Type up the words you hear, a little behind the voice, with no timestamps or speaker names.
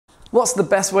What's the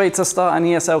best way to start an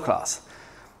ESL class?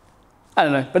 I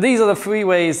don't know, but these are the 3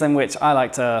 ways in which I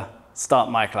like to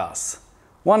start my class.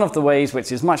 One of the ways,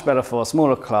 which is much better for a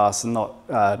smaller class and not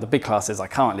the big classes I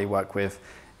currently work with,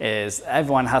 is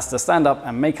everyone has to stand up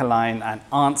and make a line and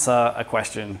answer a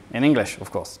question in English, of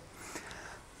course.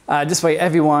 This way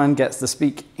everyone gets to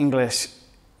speak English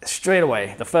straight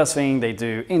away. The first thing they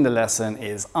do in the lesson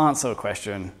is answer a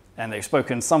question, and they've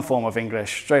spoken some form of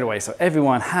English straight away, so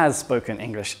everyone has spoken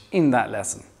English in that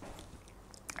lesson.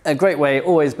 A great way,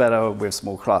 always better with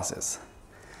small classes.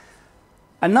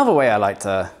 Another way I like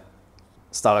to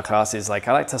start a class is I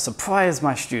like to surprise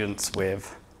my students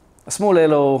with a small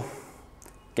little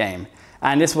game.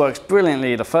 And this works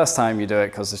brilliantly the first time you do it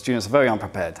because the students are very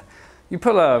unprepared. You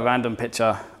put a random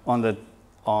picture on the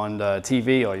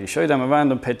TV, or you show them a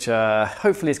random picture.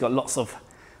 Hopefully it's got lots of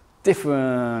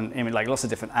different lots of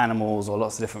different animals or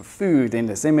lots of different food in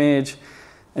this image.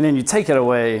 And then you take it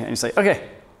away and you say, okay,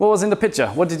 what was in the picture?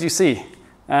 What did you see?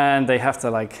 And they have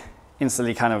to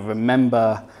instantly kind of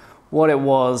remember what it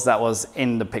was that was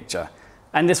in the picture.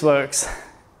 And this works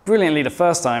brilliantly the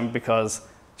first time because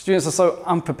students are so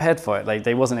unprepared for it,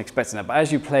 they wasn't expecting it. But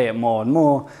as you play it more and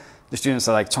more, the students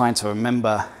are trying to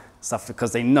remember stuff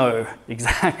because they know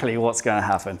exactly what's going to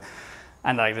happen.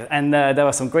 And there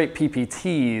are some great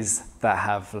PPTs that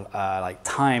have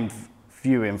timed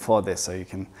viewing for this, so you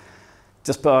can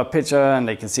just put a picture and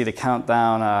they can see the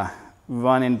countdown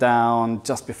running down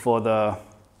just before the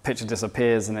picture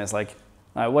disappears, and it's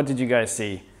what did you guys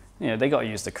see? They got to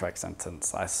use the correct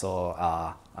sentence. I saw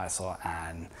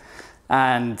an,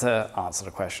 and answer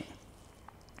the question.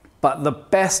 But the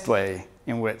best way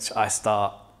in which I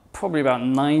start probably about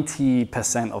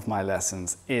 90% of my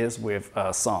lessons is with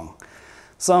a song.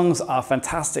 Songs are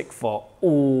fantastic for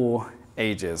all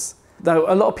ages. Though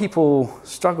a lot of people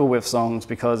struggle with songs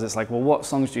because it's well, what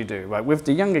songs do you do? Right? With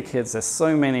the younger kids, there's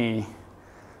so many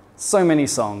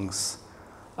songs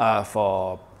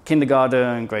for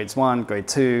kindergarten, grades 1, grade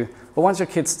 2. But once your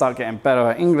kids start getting better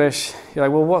at English, you're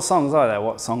well, what songs are there?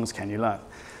 What songs can you learn?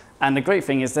 And the great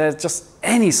thing is there's just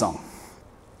any song.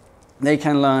 They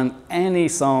can learn any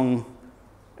song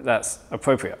that's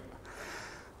appropriate.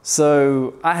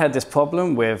 So I had this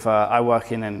problem with, I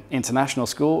work in an international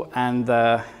school and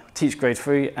teach grade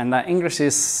 3, and that English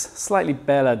is slightly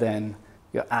better than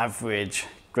your average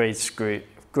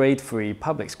grade 3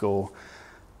 public school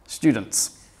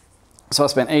students. So I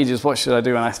spent ages, what should I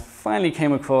do? And I finally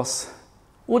came across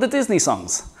all the Disney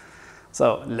songs.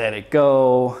 So Let It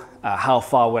Go, How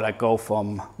Far Will I Go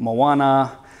from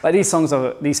Moana.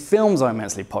 These films are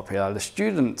immensely popular. The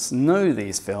students know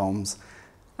these films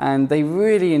and they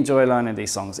really enjoy learning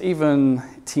these songs. Even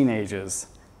teenagers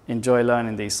enjoy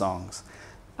learning these songs.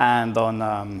 And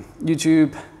on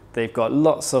YouTube, they've got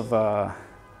lots of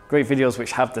great videos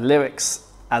which have the lyrics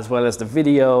as well as the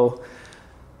video.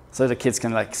 So the kids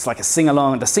can it's like a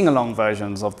sing-along. The sing-along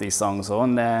versions of these songs are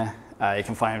on there. You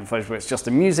can find versions where it's just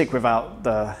the music without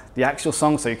the actual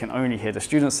song, so you can only hear the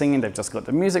students singing. They've just got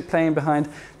the music playing behind.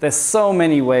 There's so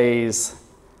many ways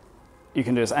you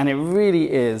can do this, and it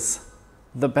really is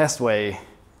the best way,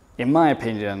 in my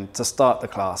opinion, to start the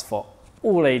class for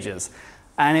all ages.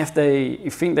 And if you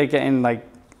think they're getting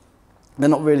they're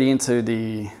not really into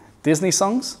the Disney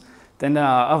songs, then there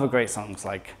are other great songs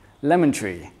like Lemon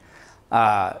Tree.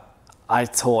 I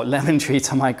taught Lemon Tree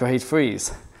to my grade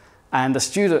 3s. And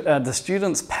the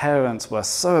students' parents were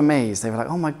so amazed. They were like,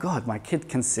 oh my God, my kid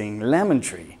can sing Lemon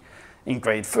Tree in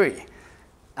grade 3.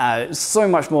 So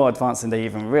much more advanced than they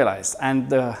even realized.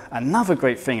 And another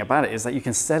great thing about it is that you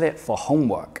can set it for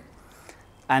homework.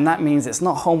 And that means it's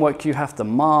not homework you have to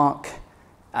mark.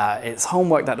 It's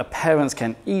homework that the parents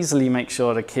can easily make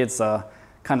sure the kids are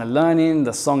kind of learning.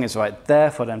 The song is right there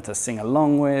for them to sing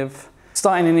along with.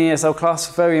 Starting an ESL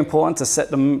class, very important to set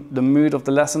the mood of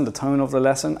the lesson, the tone of the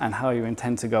lesson, and how you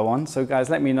intend to go on. So guys,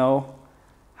 let me know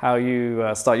how you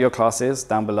start your classes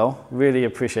down below. Really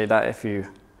appreciate that if you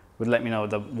would let me know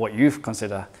what you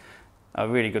consider a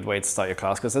really good way to start your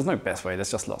class, because there's no best way, there's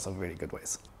just lots of really good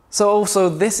ways. So also,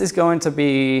 this is going to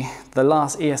be the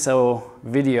last ESL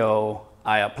video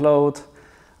I upload.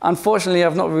 Unfortunately,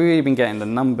 I've not really been getting the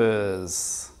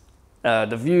numbers,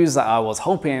 the views that I was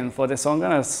hoping for this, so I'm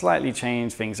going to slightly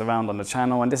change things around on the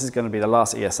channel, and this is going to be the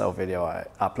last ESL video I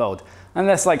upload.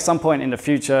 Unless some point in the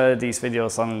future these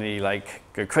videos suddenly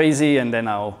go crazy, and then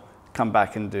I'll come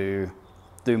back and do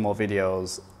more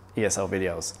videos, ESL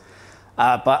videos.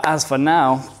 But as for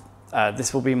now,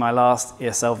 this will be my last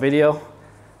ESL video.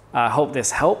 I hope this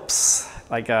helps.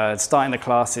 Starting the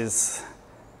class is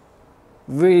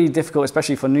really difficult,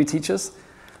 especially for new teachers.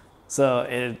 So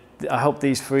I hope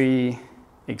these 3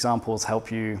 examples help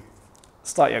you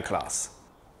start your class.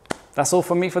 That's all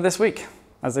from me for this week.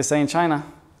 As they say in China,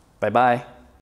 bye-bye.